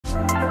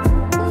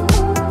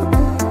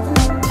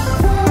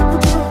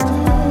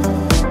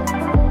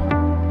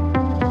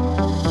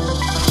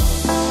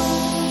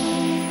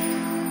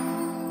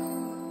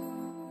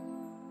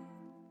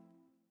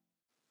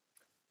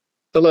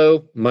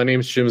Hello, my name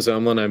is Jim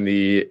Zemlin. I'm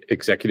the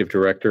Executive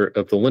Director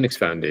of the Linux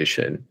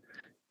Foundation,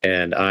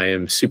 and I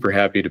am super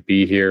happy to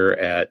be here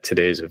at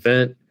today's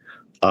event.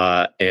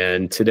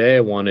 And today I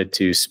wanted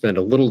to spend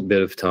a little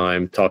bit of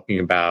time talking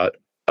about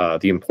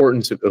the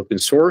importance of open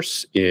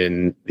source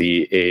in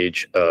the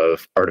age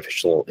of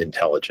artificial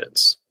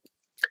intelligence.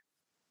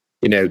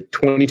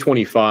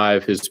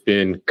 2025 has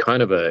been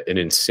kind of an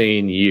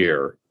insane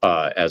year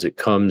as it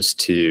comes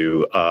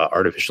to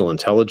artificial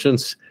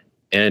intelligence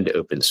and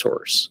open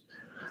source.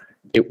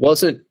 It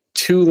wasn't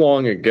too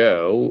long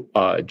ago,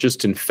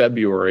 just in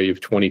February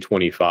of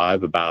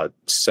 2025, about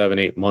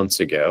 7-8 months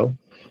ago,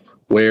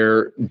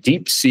 where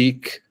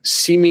DeepSeek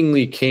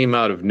seemingly came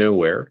out of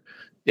nowhere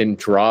and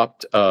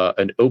dropped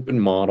an open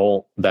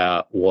model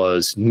that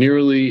was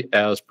nearly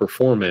as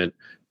performant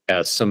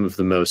as some of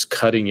the most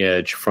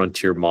cutting-edge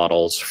frontier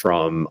models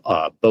from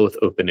both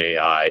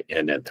OpenAI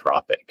and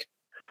Anthropic.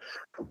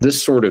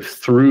 This sort of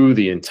threw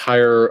the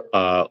entire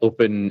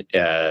open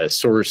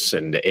source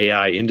and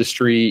AI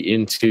industry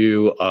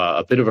into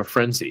a bit of a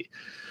frenzy.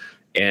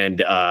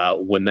 And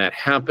when that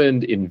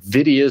happened,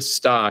 NVIDIA's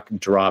stock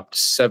dropped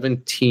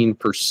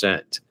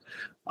 17%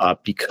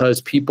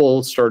 because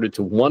people started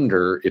to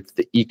wonder if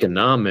the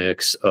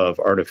economics of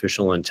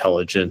artificial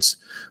intelligence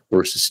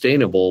were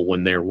sustainable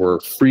when there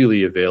were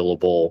freely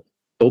available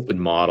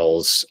open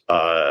models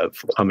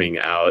coming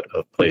out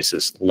of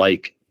places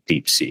like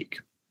DeepSeek.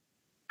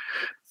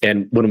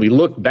 And when we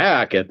look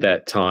back at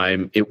that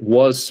time, it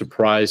was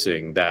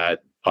surprising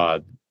that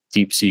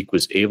DeepSeek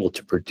was able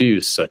to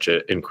produce such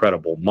an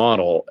incredible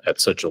model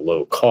at such a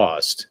low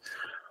cost.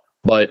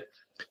 But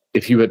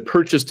if you had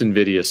purchased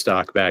NVIDIA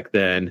stock back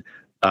then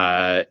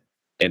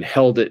and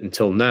held it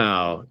until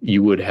now,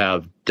 you would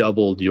have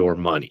doubled your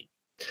money.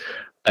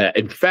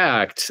 In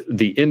fact,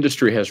 the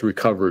industry has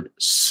recovered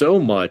so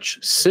much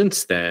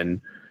since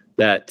then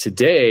that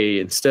today,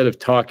 instead of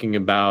talking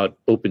about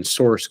open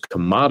source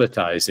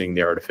commoditizing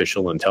the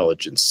artificial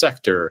intelligence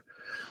sector,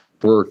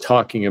 we're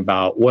talking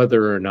about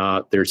whether or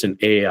not there's an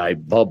AI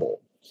bubble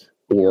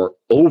or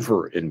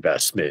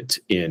overinvestment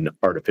in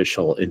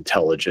artificial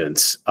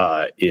intelligence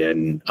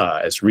in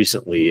as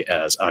recently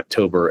as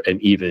October and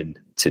even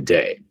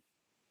today.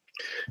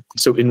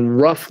 So in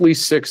roughly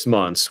 6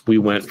 months, we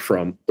went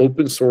from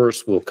open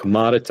source will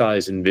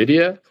commoditize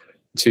NVIDIA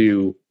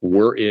to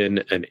we're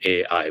in an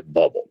AI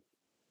bubble.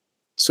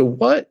 So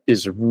what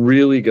is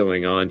really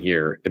going on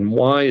here, and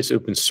why is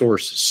open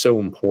source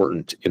so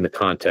important in the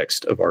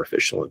context of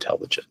artificial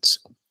intelligence?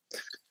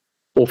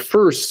 Well,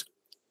 first,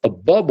 a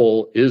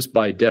bubble is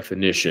by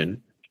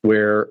definition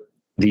where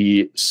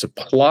the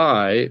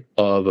supply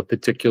of a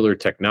particular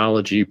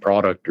technology,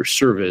 product, or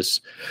service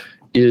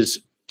is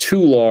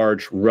too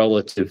large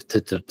relative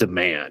to the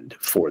demand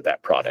for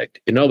that product.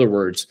 In other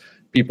words,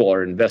 people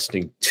are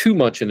investing too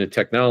much in a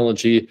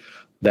technology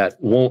that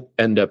won't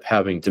end up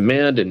having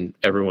demand, and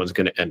everyone's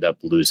going to end up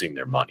losing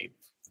their money.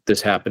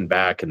 This happened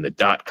back in the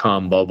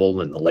dot-com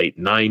bubble in the late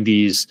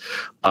 90s,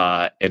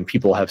 and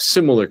people have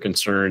similar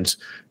concerns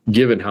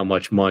given how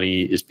much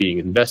money is being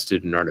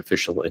invested in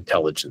artificial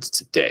intelligence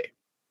today.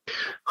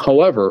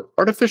 However,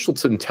 artificial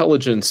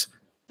intelligence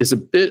is a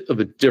bit of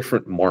a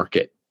different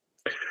market.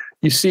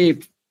 You see,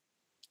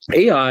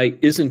 AI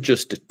isn't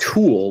just a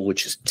tool,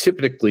 which is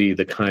typically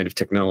the kind of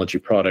technology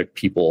product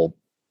people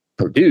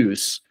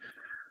produce.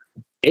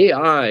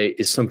 AI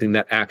is something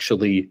that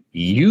actually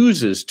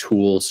uses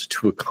tools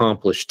to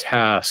accomplish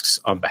tasks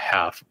on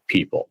behalf of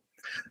people.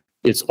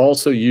 It's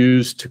also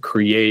used to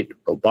create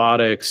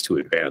robotics, to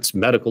advance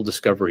medical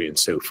discovery, and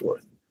so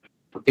forth.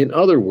 In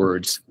other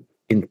words,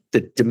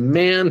 the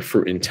demand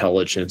for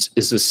intelligence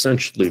is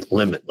essentially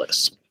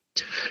limitless.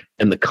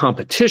 And the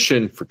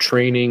competition for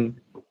training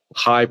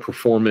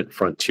high-performant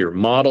frontier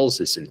models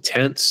is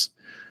intense.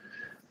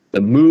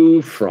 The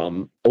move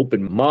from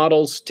open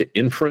models to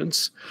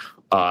inference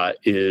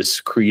is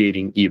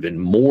creating even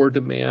more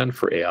demand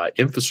for AI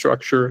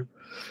infrastructure.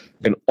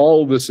 And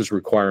all of this is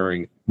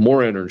requiring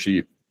more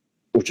energy,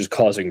 which is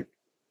causing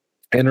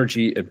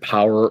energy and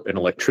power and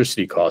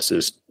electricity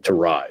costs to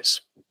rise.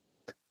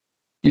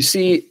 You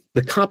see,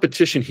 the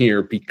competition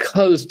here,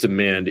 because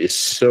demand is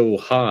so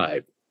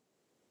high,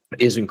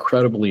 is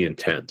incredibly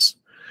intense.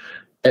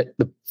 At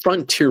the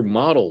frontier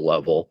model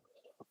level,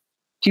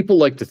 people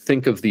like to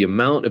think of the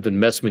amount of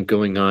investment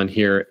going on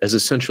here as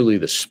essentially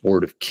the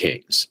sport of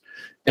kings.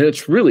 And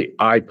it's really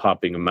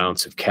eye-popping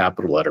amounts of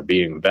capital that are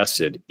being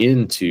invested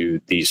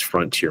into these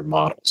frontier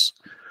models.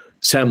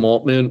 Sam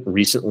Altman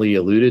recently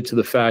alluded to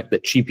the fact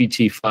that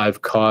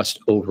GPT-5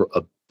 cost over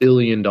 $1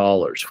 billion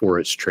for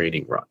its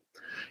training run.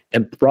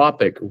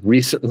 Anthropic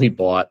recently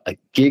bought 1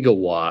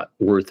 gigawatt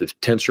worth of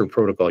tensor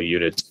protocol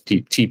units,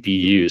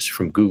 TPUs,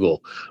 from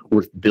Google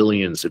worth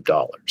billions of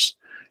dollars.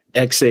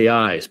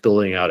 xAI is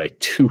building out a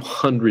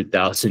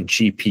 200,000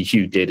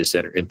 GPU data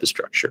center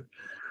infrastructure.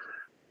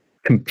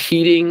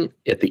 Competing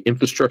at the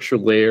infrastructure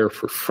layer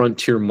for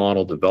frontier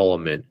model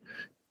development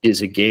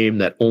is a game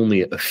that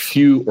only a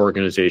few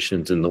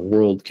organizations in the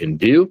world can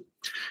do,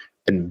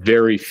 and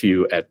very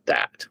few at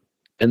that.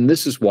 And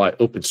this is why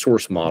open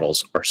source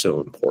models are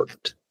so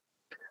important.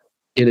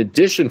 In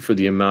addition, for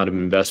the amount of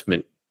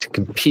investment to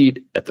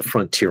compete at the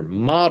frontier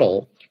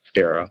model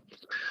era,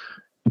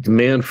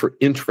 demand for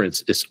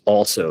inference is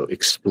also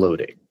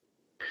exploding.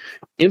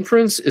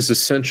 Inference is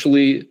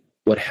essentially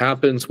what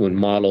happens when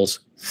models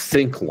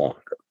think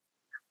longer.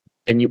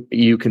 And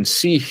you can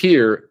see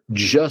here,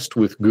 just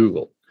with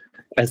Google,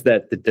 as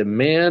that the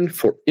demand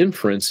for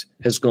inference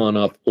has gone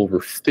up over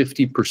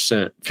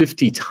 50%,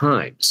 50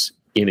 times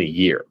in a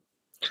year.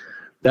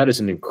 That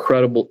is an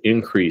incredible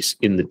increase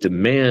in the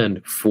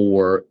demand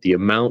for the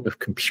amount of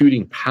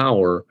computing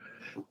power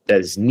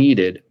that is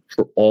needed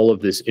for all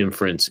of this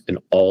inference and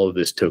all of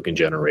this token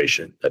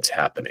generation that's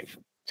happening.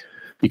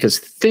 Because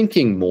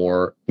thinking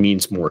more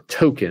means more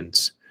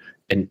tokens,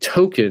 and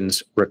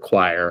tokens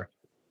require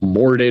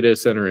more data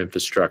center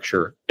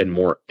infrastructure and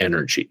more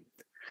energy.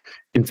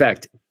 In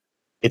fact,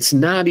 it's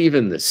not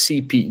even the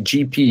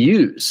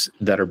GPUs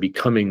that are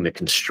becoming the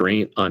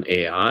constraint on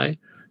AI.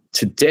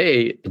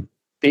 Today, the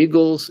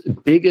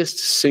biggest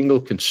single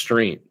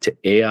constraint to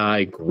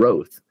AI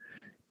growth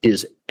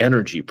is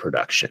energy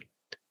production.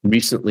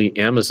 Recently,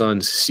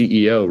 Amazon's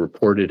CEO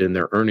reported in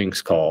their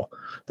earnings call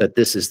that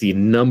this is the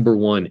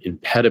 #1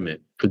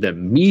 impediment for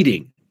them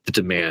meeting the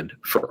demand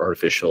for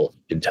artificial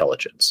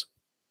intelligence.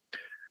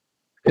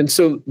 And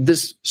so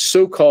this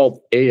so-called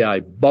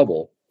AI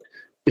bubble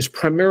is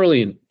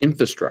primarily an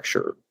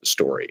infrastructure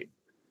story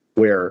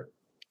where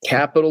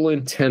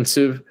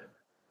capital-intensive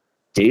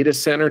data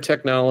center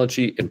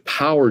technology and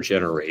power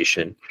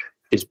generation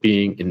is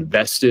being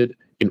invested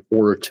in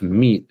order to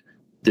meet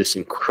this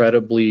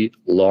incredibly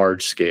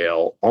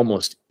large-scale,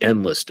 almost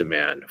endless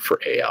demand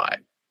for AI.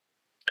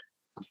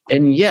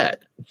 And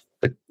yet,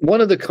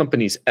 one of the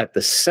companies at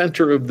the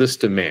center of this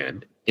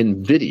demand,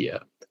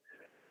 NVIDIA,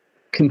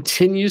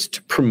 continues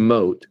to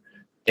promote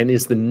and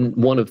is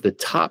one of the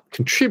top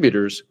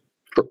contributors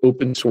for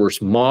open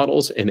source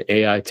models and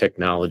AI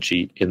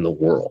technology in the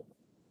world.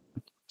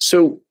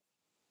 So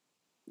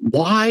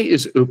why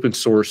is open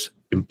source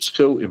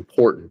so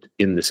important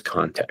in this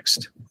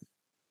context?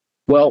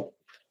 Well,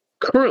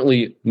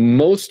 currently,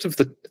 most of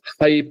the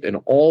hype and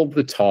all of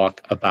the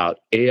talk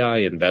about AI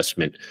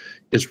investment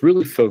is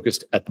really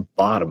focused at the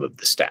bottom of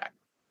the stack,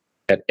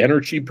 at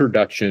energy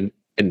production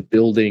and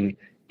building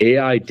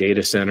AI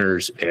data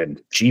centers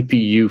and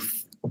GPU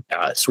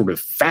sort of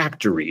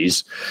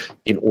factories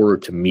in order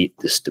to meet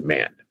this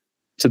demand,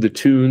 to the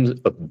tune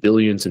of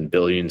billions and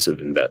billions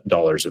of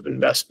dollars of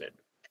investment.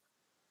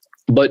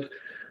 But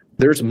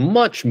there's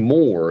much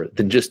more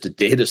than just a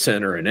data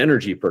center and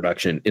energy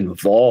production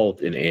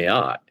involved in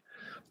AI.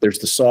 There's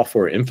the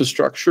software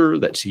infrastructure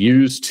that's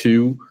used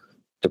to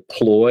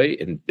deploy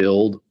and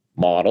build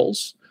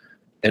models.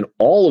 And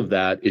all of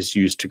that is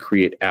used to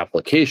create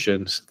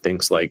applications,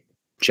 things like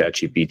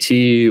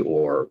ChatGPT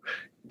or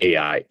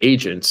AI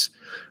agents,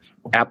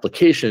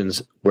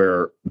 applications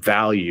where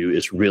value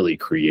is really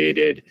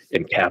created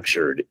and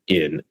captured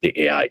in the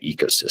AI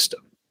ecosystem.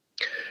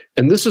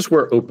 And this is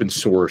where open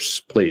source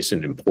plays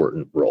an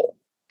important role.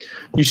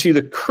 You see,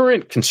 the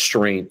current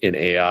constraint in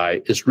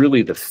AI is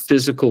really the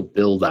physical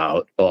build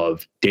out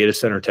of data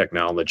center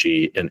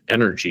technology and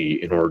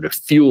energy in order to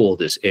fuel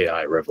this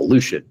AI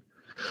revolution.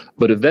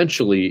 But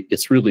eventually,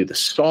 it's really the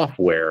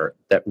software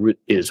that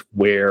is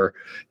where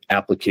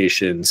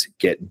applications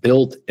get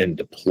built and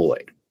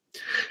deployed.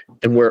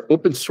 And where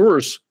open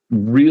source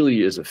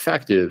really is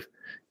effective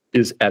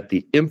is at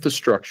the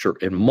infrastructure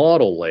and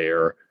model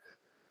layer,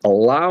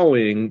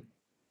 allowing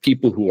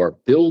people who are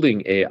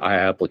building AI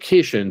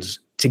applications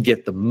to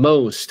get the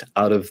most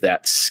out of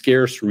that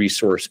scarce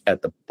resource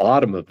at the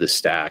bottom of the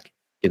stack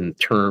in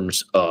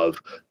terms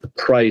of the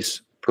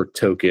price per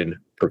token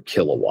per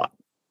kilowatt.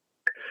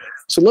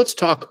 So let's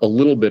talk a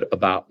little bit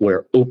about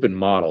where open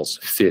models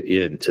fit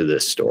into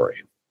this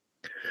story.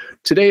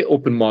 Today,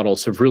 open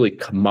models have really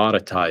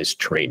commoditized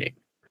training,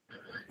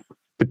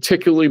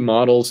 particularly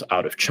models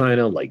out of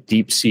China like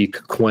DeepSeek,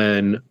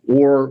 Qwen,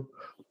 or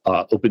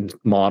open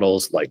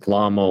models like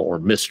Llama or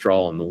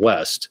Mistral in the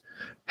West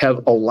have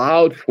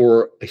allowed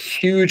for a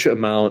huge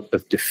amount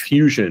of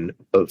diffusion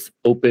of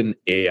open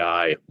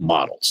AI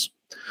models.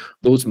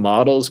 Those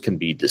models can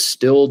be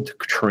distilled to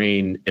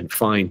train and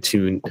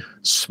fine-tune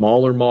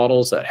smaller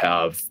models that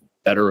have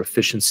better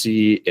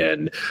efficiency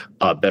and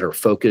better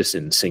focus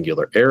in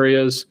singular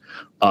areas,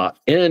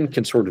 and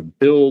can sort of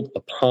build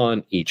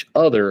upon each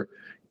other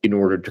in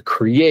order to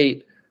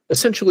create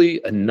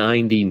essentially a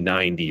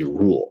 90-90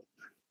 rule.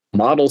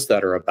 Models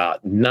that are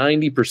about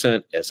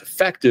 90% as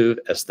effective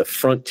as the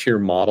frontier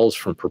models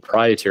from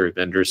proprietary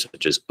vendors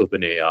such as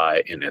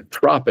OpenAI and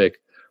Anthropic,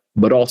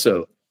 but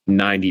also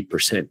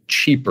 90%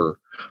 cheaper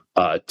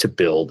to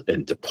build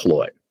and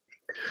deploy.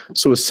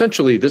 So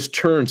essentially, this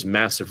turns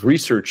massive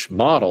research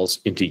models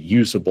into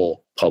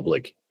usable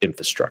public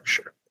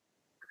infrastructure.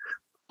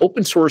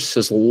 Open source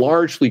has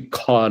largely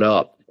caught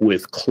up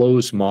with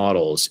closed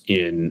models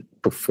in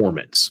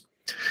performance.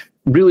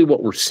 Really,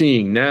 what we're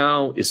seeing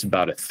now is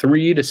about a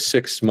 3 to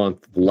 6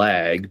 month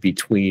lag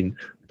between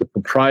the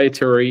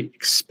proprietary,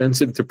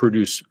 expensive to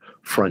produce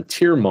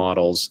frontier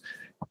models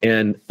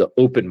and the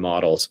open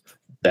models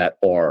that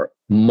are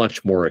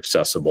much more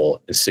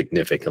accessible and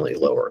significantly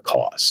lower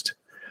cost.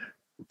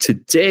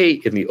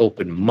 Today, in the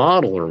open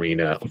model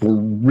arena, we're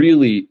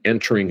really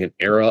entering an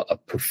era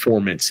of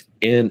performance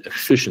and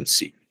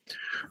efficiency,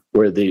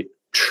 where the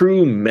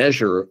true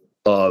measure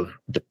of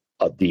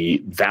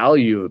the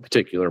value of a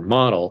particular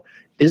model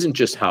isn't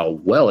just how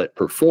well it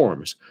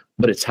performs,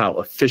 but it's how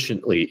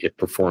efficiently it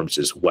performs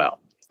as well.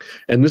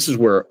 And this is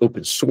where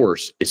open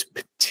source is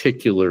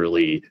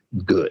particularly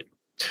good.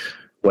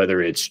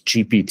 Whether it's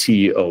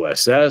GPT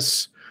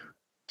OSS,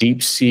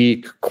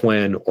 DeepSeek,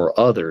 Qwen, or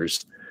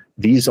others,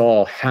 these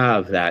all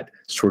have that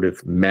sort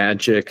of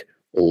magic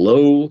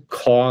low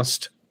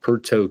cost per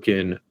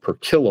token per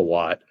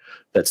kilowatt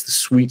that's the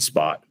sweet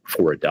spot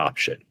for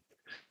adoption.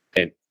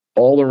 And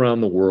all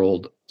around the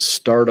world,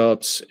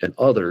 startups and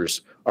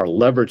others are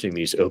leveraging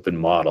these open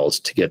models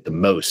to get the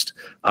most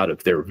out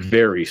of their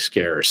very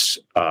scarce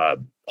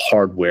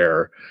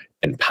hardware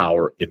and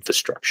power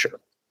infrastructure.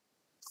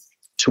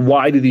 So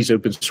why do these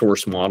open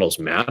source models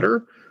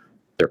matter?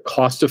 They're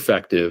cost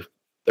effective,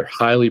 they're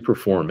highly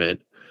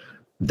performant,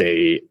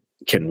 they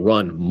can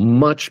run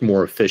much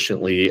more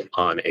efficiently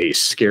on a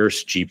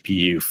scarce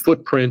GPU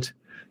footprint,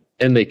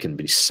 and they can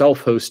be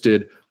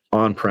self-hosted,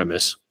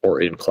 on-premise, or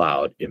in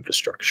cloud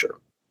infrastructure.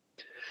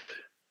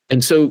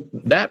 And so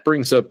that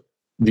brings up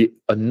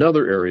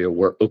another area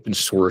where open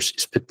source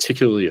is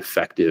particularly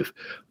effective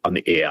on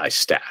the AI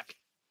stack,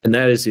 and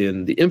that is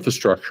in the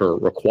infrastructure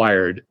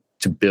required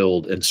to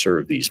build and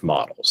serve these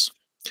models.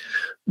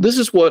 This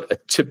is what a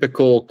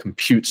typical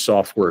compute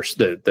software,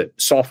 the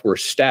software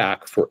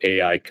stack for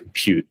AI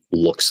compute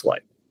looks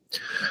like,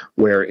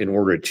 where in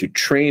order to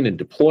train and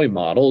deploy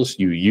models,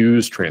 you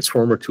use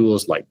transformer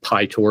tools like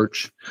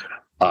PyTorch.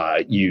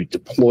 You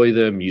deploy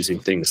them using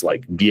things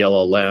like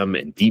VLLM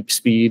and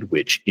DeepSpeed,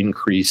 which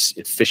increase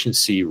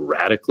efficiency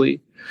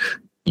radically.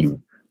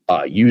 You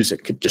use a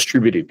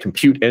distributed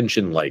compute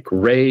engine like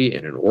Ray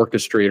and an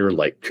orchestrator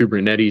like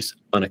Kubernetes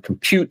on a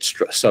compute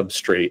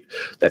substrate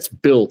that's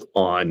built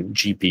on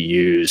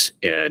GPUs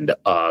and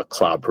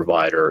cloud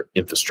provider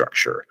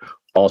infrastructure,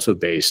 also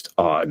based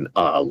on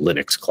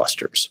Linux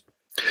clusters.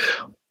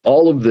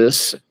 All of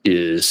this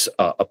is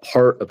a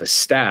part of a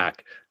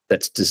stack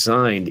that's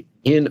designed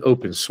in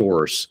open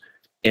source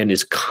and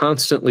is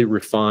constantly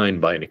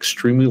refined by an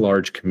extremely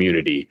large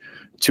community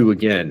to,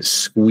 again,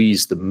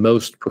 squeeze the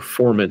most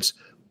performance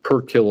per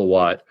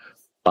kilowatt,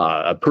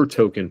 per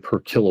token per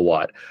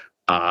kilowatt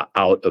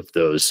out of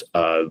those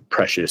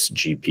precious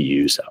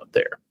GPUs out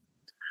there.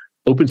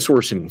 Open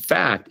source, in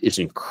fact, is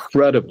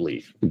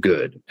incredibly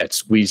good at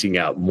squeezing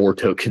out more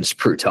tokens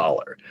per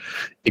dollar.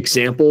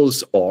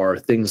 Examples are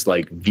things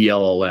like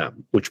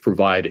VLLM, which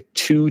provide a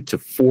 200 to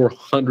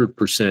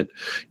 400%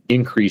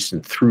 increase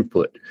in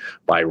throughput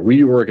by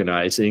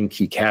reorganizing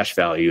key cache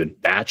value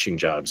and batching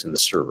jobs in the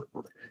server.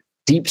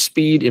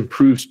 DeepSpeed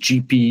improves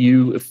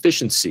GPU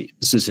efficiency.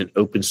 This is an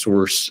open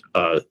source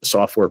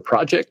software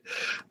project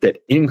that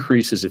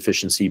increases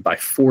efficiency by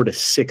 400 to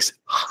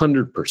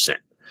 600%.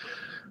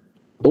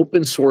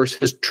 Open source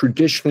has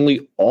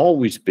traditionally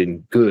always been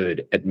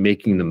good at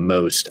making the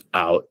most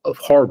out of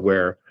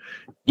hardware.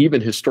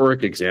 Even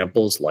historic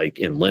examples like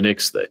in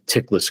Linux, the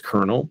tickless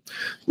kernel,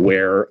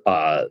 where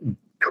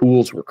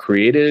tools were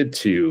created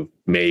to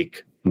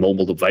make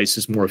mobile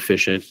devices more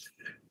efficient.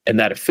 And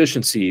that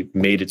efficiency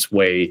made its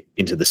way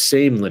into the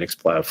same Linux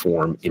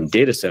platform in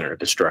data center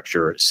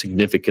infrastructure,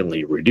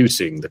 significantly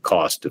reducing the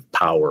cost of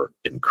power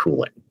and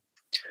cooling.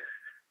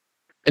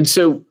 And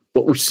so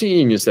what we're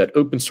seeing is that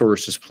open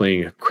source is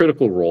playing a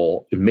critical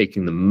role in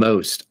making the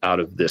most out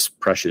of this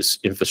precious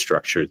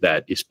infrastructure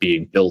that is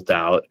being built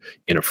out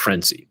in a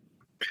frenzy.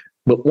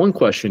 But one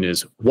question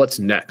is, what's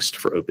next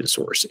for open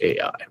source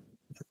AI?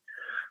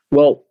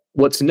 Well,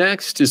 what's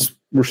next is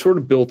we're sort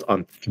of built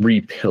on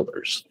three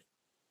pillars.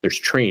 There's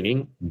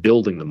training,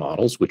 building the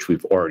models, which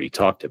we've already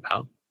talked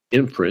about.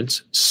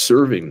 Inference,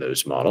 serving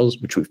those models,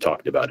 which we've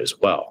talked about as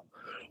well.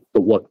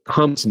 But what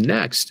comes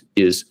next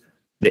is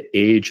the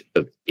age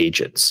of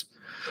agents,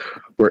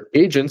 where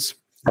agents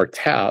are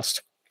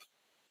tasked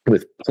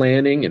with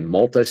planning and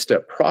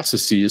multi-step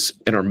processes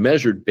and are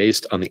measured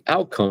based on the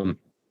outcome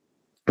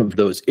of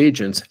those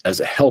agents as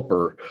a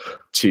helper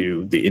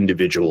to the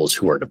individuals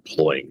who are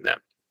deploying them.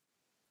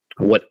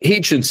 What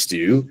agents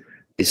do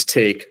is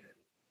take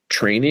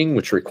training,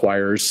 which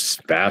requires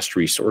vast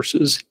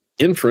resources,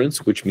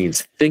 inference, which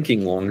means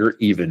thinking longer,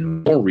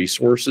 even more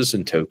resources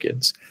and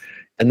tokens,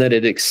 and then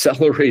it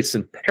accelerates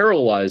and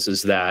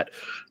parallelizes that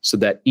so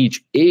that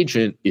each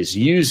agent is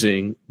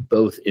using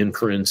both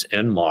inference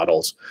and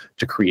models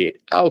to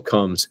create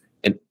outcomes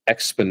and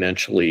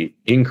exponentially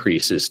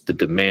increases the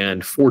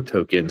demand for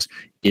tokens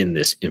in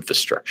this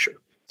infrastructure.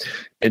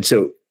 And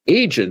so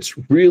agents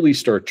really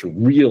start to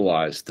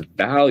realize the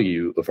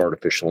value of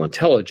artificial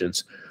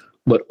intelligence,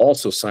 but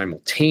also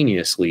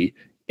simultaneously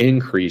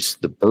increase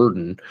the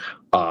burden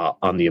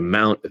on the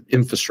amount of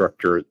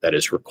infrastructure that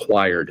is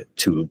required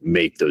to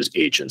make those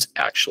agents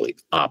actually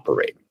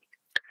operate.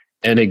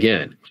 And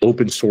again,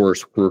 open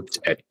source works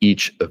at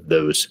each of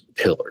those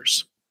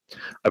pillars.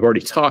 I've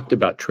already talked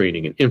about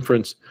training and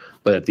inference,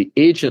 but at the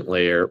agent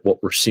layer,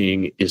 what we're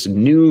seeing is a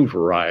new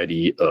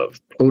variety of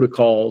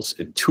protocols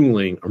and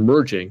tooling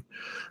emerging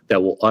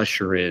that will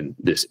usher in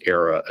this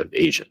era of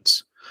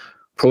agents.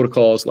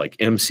 Protocols like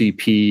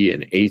MCP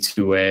and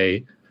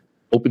A2A,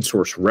 open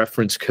source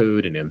reference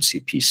code and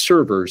MCP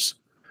servers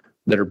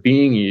that are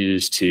being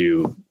used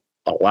to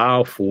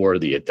allow for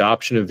the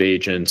adoption of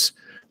agents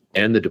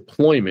and the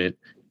deployment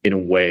in a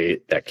way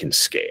that can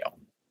scale.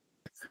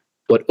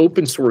 What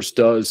open source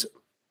does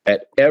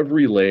at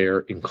every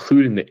layer,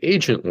 including the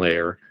agent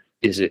layer,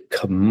 is it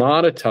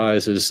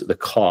commoditizes the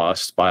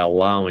cost by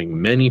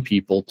allowing many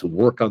people to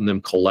work on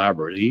them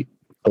collaboratively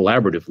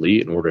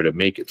in order to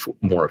make it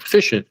more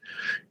efficient,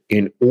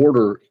 in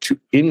order to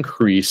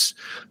increase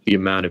the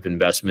amount of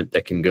investment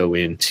that can go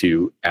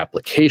into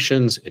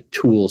applications and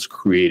tools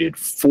created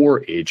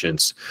for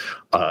agents,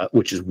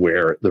 which is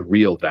where the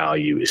real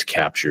value is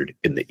captured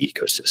in the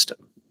ecosystem.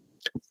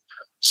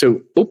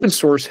 So open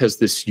source has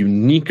this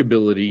unique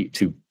ability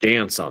to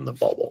dance on the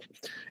bubble.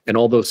 And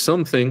although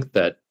some think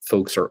that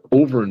folks are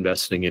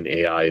over-investing in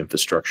AI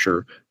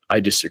infrastructure, I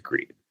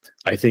disagree.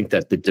 I think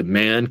that the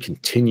demand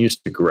continues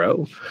to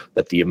grow,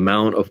 that the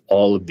amount of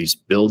all of these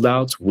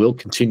build-outs will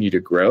continue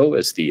to grow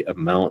as the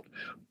amount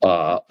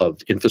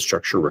of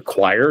infrastructure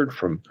required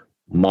from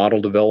model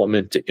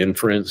development to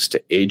inference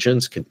to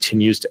agents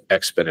continues to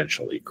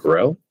exponentially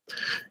grow.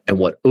 And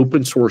what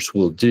open source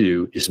will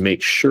do is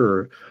make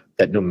sure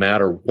that no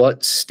matter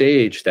what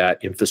stage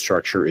that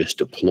infrastructure is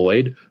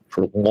deployed,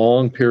 for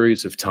long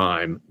periods of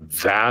time,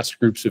 vast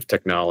groups of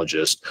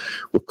technologists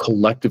will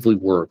collectively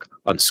work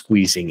on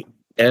squeezing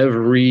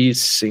every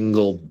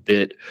single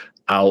bit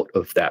out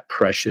of that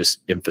precious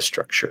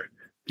infrastructure.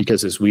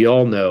 Because as we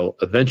all know,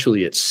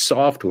 eventually it's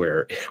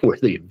software where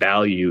the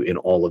value in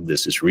all of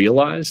this is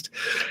realized.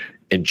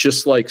 And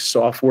just like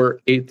software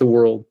ate the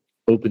world,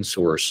 open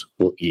source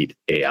will eat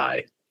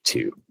AI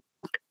too.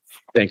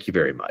 Thank you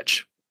very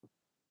much.